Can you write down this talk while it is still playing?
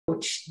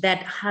approach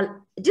that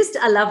just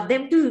allowed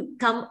them to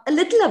come a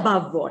little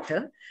above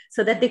water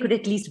so that they could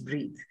at least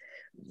breathe?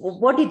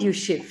 What did you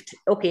shift?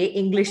 Okay,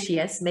 English,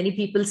 yes. Many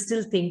people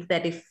still think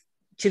that if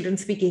children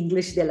speak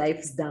English, their life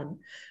is done.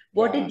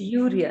 What did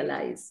you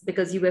realize?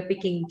 Because you were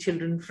picking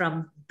children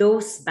from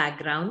those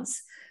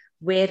backgrounds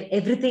where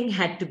everything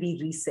had to be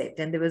reset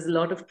and there was a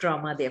lot of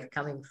trauma they're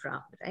coming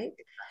from, right?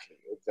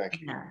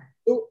 Exactly. Yeah.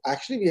 So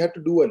actually we had to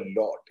do a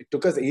lot. It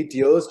took us 8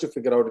 years to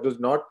figure out. It was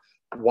not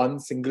one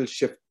single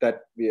shift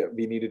that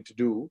we needed to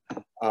do.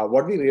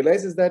 What we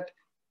realized is that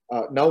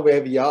now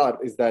where we are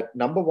is that,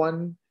 number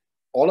one,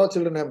 all our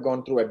children have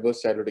gone through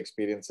adverse childhood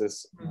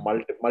experiences,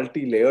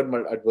 multi-layered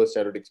adverse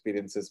childhood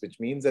experiences, which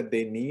means that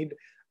they need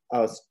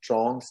a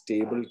strong,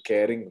 stable,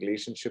 caring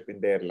relationship in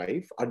their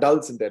life.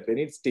 Adults in that, they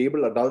need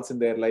stable adults in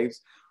their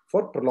lives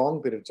for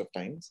prolonged periods of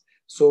times.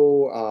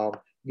 So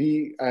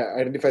we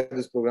identified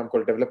this program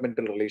called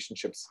Developmental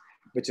Relationships,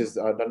 which is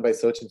done by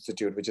Search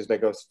Institute, which is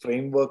like a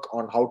framework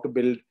on how to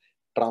build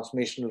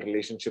transformational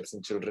relationships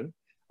in children.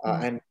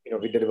 And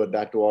we deliver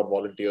that to our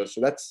volunteers.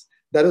 So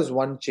that is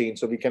one change.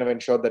 So we kind of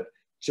ensure that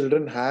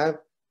children have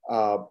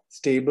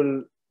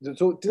stable.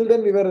 So till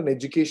then we were an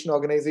education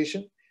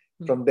organization.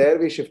 From there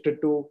we shifted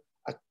to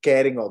a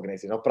caring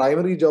organization. Our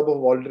primary job of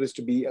a volunteer is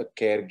to be a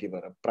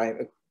caregiver,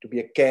 to be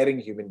a caring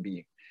human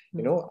being.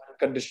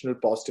 Unconditional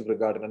positive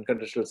regard and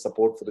unconditional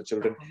support for the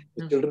children.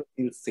 The children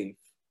feel safe.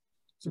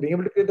 So being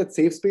able to create that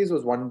safe space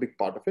was one big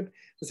part of it.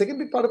 The second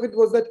big part of it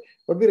was that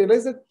what we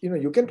realized that,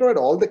 you can provide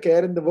all the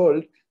care in the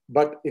world,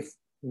 but if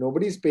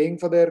nobody is paying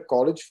for their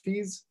college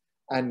fees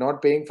and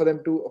not paying for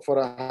them to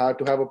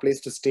have a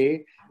place to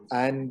stay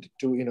and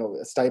to,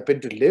 a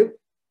stipend to live,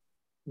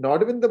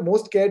 not even the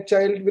most cared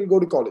child will go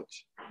to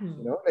college.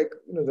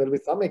 There'll be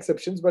some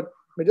exceptions, but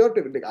majority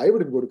of it, like I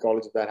wouldn't go to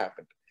college if that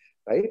happened,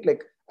 right?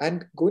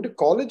 And going to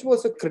college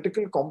was a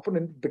critical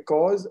component,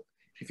 because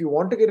if you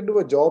want to get into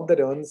a job that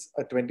earns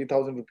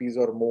 20,000 rupees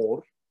or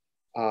more,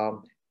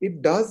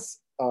 it does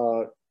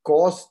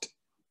cost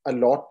a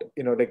lot.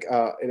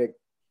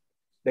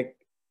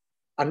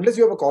 Unless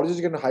you have a college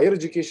education, higher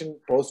education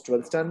post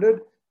 12th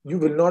standard, you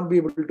will not be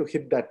able to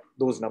hit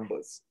those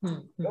numbers.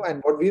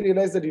 And what we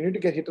realized that you need to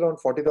get hit around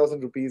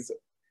 40,000 rupees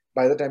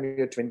by the time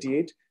you're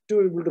 28 to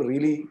be able to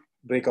really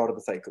break out of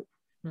the cycle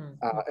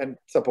and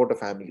support a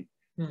family.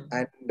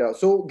 And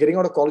so getting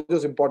out of college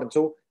was important.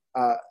 So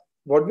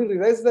what we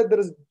realized is that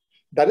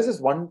that is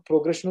just one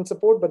progressional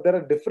support, but there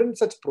are different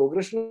such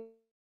progressional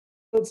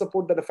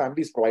support that a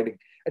family is providing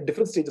at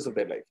different stages of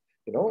their life.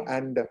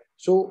 And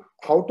so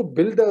how to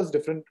build those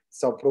different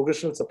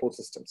progressional support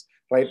systems,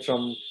 right?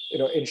 From,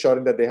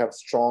 ensuring that they have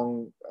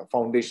strong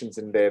foundations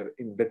in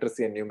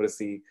literacy and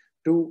numeracy,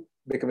 to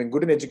becoming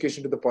good in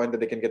education to the point that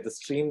they can get the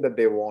stream that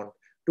they want,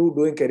 to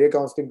doing career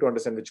counseling to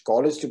understand which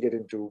college to get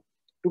into,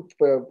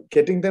 to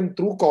getting them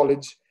through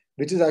college,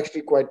 which is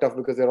actually quite tough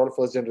because they're all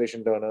first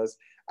generation learners,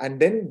 and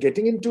then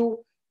getting into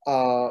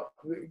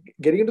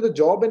the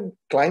job and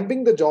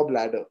climbing the job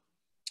ladder.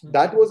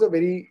 That was a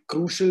very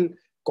crucial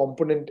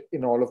component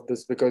in all of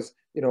this, because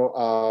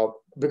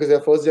because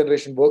they're first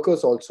generation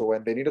workers also,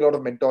 and they need a lot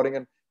of mentoring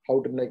and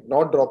how to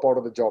not drop out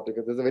of the job,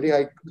 because there's a very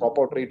high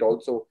dropout rate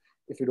also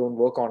if you don't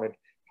work on it.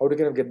 How to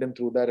kind of get them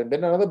through that. And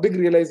then another big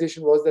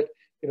realization was that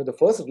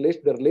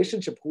the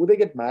relationship, who they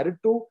get married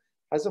to,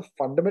 has a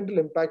fundamental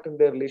impact on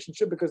their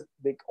relationship, because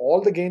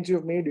all the gains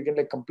you've made, you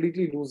can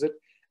completely lose it.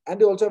 And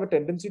they also have a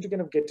tendency to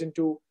kind of get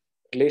into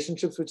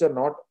relationships which are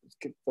not,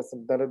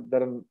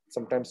 that are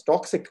sometimes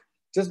toxic,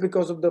 just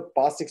because of the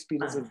past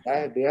experiences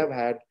that they have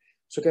had.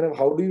 So kind of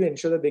how do you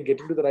ensure that they get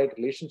into the right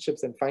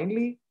relationships? And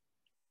finally,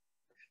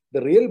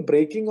 the real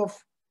breaking of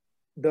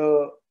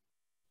the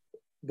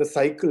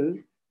cycle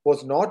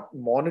was not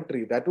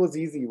monetary. That was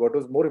easy. What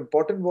was more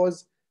important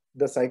was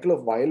the cycle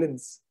of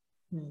violence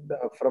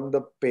from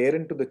the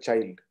parent to the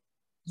child.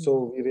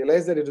 So we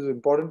realized that it is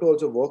important to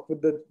also work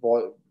with the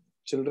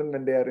children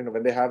when they are,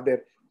 when they have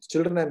their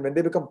children and when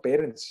they become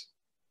parents.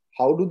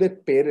 How do they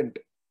parent?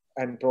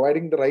 And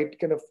providing the right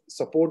kind of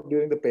support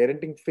during the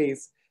parenting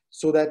phase,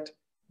 so that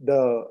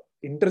the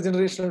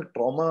intergenerational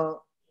trauma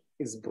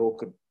is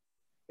broken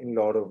in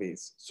a lot of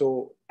ways.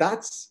 So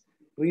that's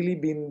really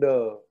been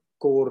the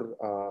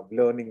core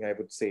learning, I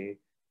would say,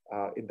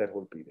 in that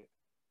whole period.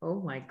 Oh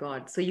my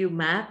God. So you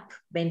map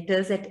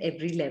mentors at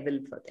every level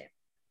for them.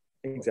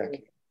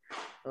 Exactly.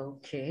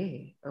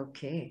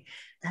 Okay.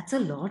 That's a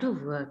lot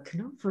of work,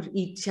 for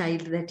each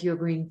child that you're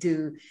going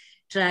to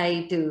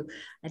try to,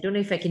 I don't know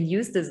if I can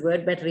use this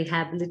word, but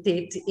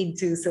rehabilitate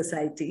into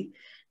society,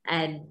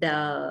 and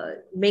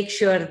make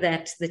sure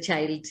that the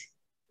child,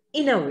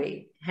 in a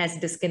way, has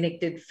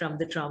disconnected from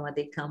the trauma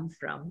they come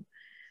from,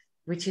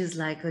 which is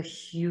like a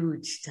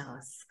huge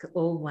task.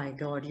 Oh my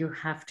God, you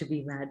have to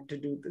be mad to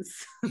do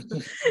this.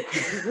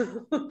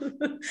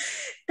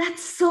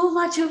 That's so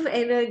much of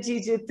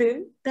energy,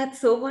 Jithin. That's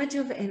so much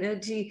of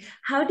energy.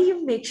 How do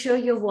you make sure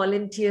your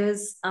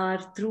volunteers are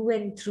through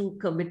and through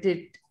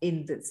committed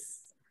in this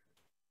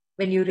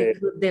when you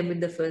recruit them in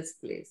the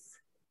first place?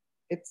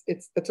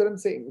 That's what I'm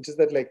saying, which is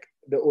that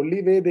the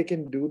only way they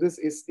can do this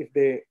is if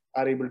they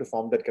are able to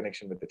form that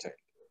connection with the child.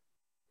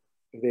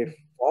 If they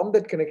form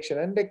that connection,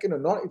 and like,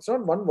 it's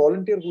not one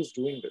volunteer who's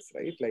doing this,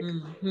 right? Like,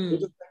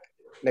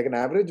 like an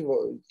average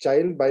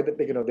child, by the,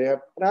 they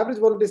have an average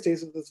volunteer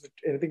stays with us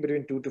anything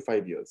between 2 to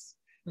 5 years.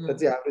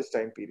 That's the average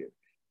time period.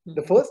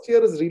 The first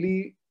year is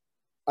really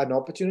an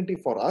opportunity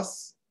for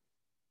us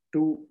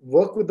to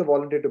work with the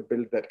volunteer to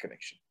build that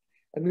connection.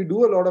 And we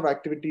do a lot of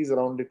activities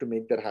around it to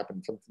make that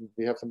happen.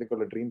 We have something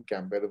called a dream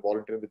camp, where the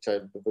volunteer and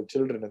the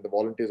children and the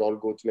volunteers all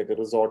go to like a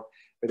resort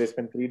where they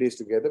spend 3 days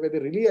together, where they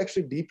really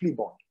actually deeply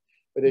bond,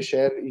 where they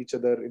share each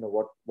other,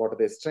 what are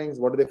their strengths,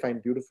 what do they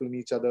find beautiful in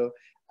each other,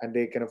 and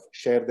they kind of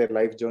share their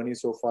life journey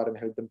so far and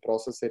help them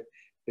process it.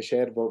 They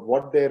share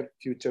what their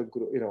future,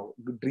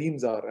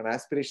 dreams are and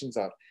aspirations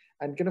are,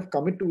 and kind of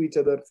commit to each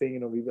other,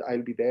 saying,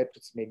 I'll be there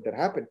to make that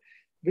happen.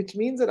 Which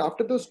means that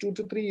after those 2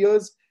 to 3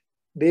 years,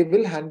 they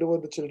will hand over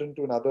the children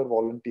to another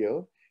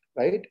volunteer,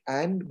 right?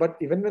 But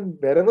even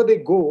wherever they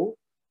go,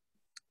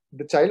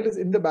 the child is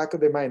in the back of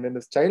their mind, and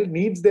this child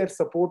needs their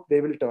support,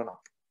 they will turn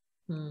up.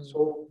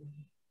 So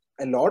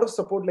a lot of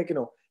support,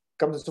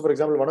 comes. So for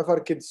example, one of our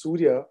kids,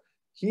 Surya,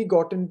 he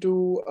got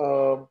into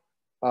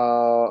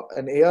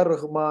an A.R.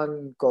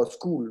 Rahman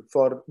school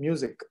for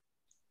music.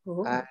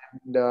 And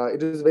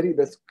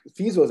the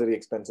fees was very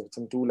expensive,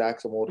 some 2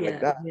 lakhs or more,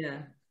 like that.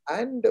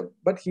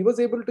 But he was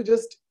able to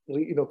just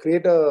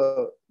create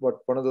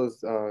one of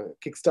those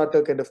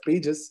Kickstarter kind of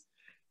pages,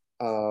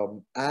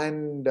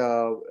 and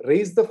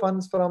raise the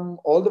funds from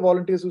all the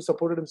volunteers who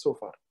supported him so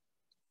far.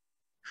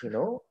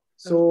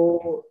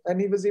 So, and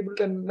he was able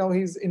to, and now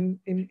he's in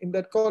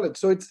that college.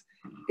 So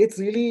it's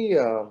really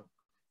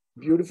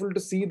beautiful to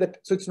see that.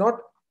 So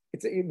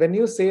when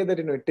you say that,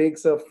 it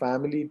takes a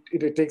family,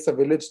 it takes a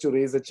village to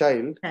raise a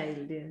child.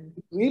 It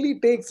really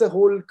takes a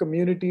whole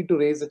community to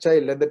raise a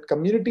child. And that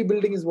community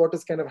building is what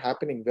is kind of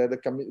happening, where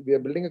we are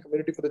building a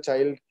community for the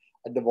child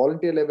at the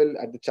volunteer level,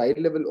 at the child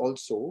level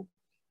also.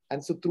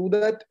 And so through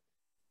that,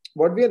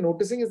 what we are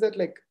noticing is that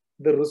like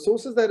the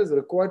resources that is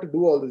required to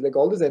do all this, like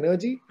all this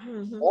energy,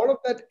 all of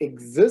that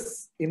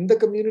exists in the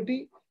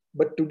community.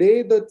 But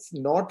today that's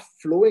not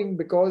flowing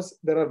because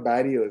there are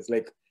barriers.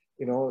 Like,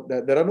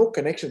 there are no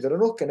connections. There are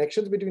no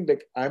connections between,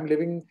 like, I'm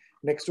living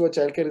next to a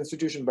childcare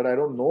institution, but I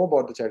don't know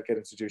about the childcare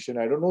institution.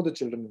 I don't know the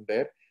children in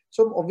there.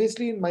 So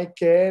obviously my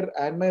care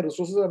and my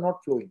resources are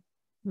not flowing.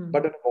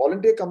 But a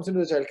volunteer comes into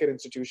the childcare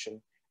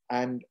institution,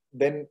 and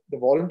then the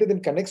volunteer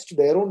then connects to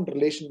their own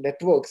relation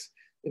networks,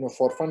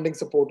 for funding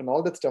support and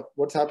all that stuff.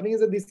 What's happening is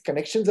that these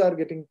connections are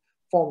getting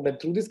formed, and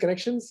through these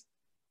connections,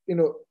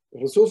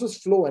 resources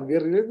flow, and we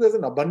are realizing there's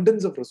an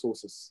abundance of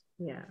resources.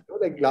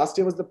 Like last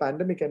year was the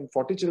pandemic, and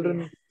 40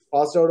 children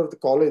passed out of the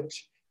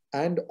college,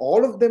 and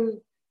all of them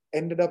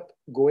ended up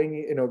going,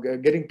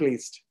 getting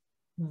placed,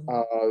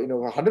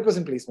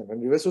 100% placement.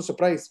 And we were so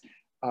surprised,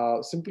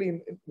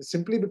 simply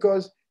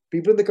because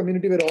people in the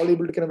community were all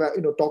able to kind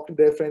of, talk to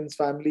their friends,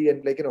 family,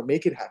 and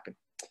make it happen.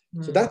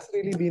 So that's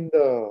really been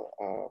the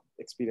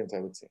experience, I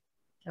would say.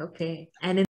 Okay. And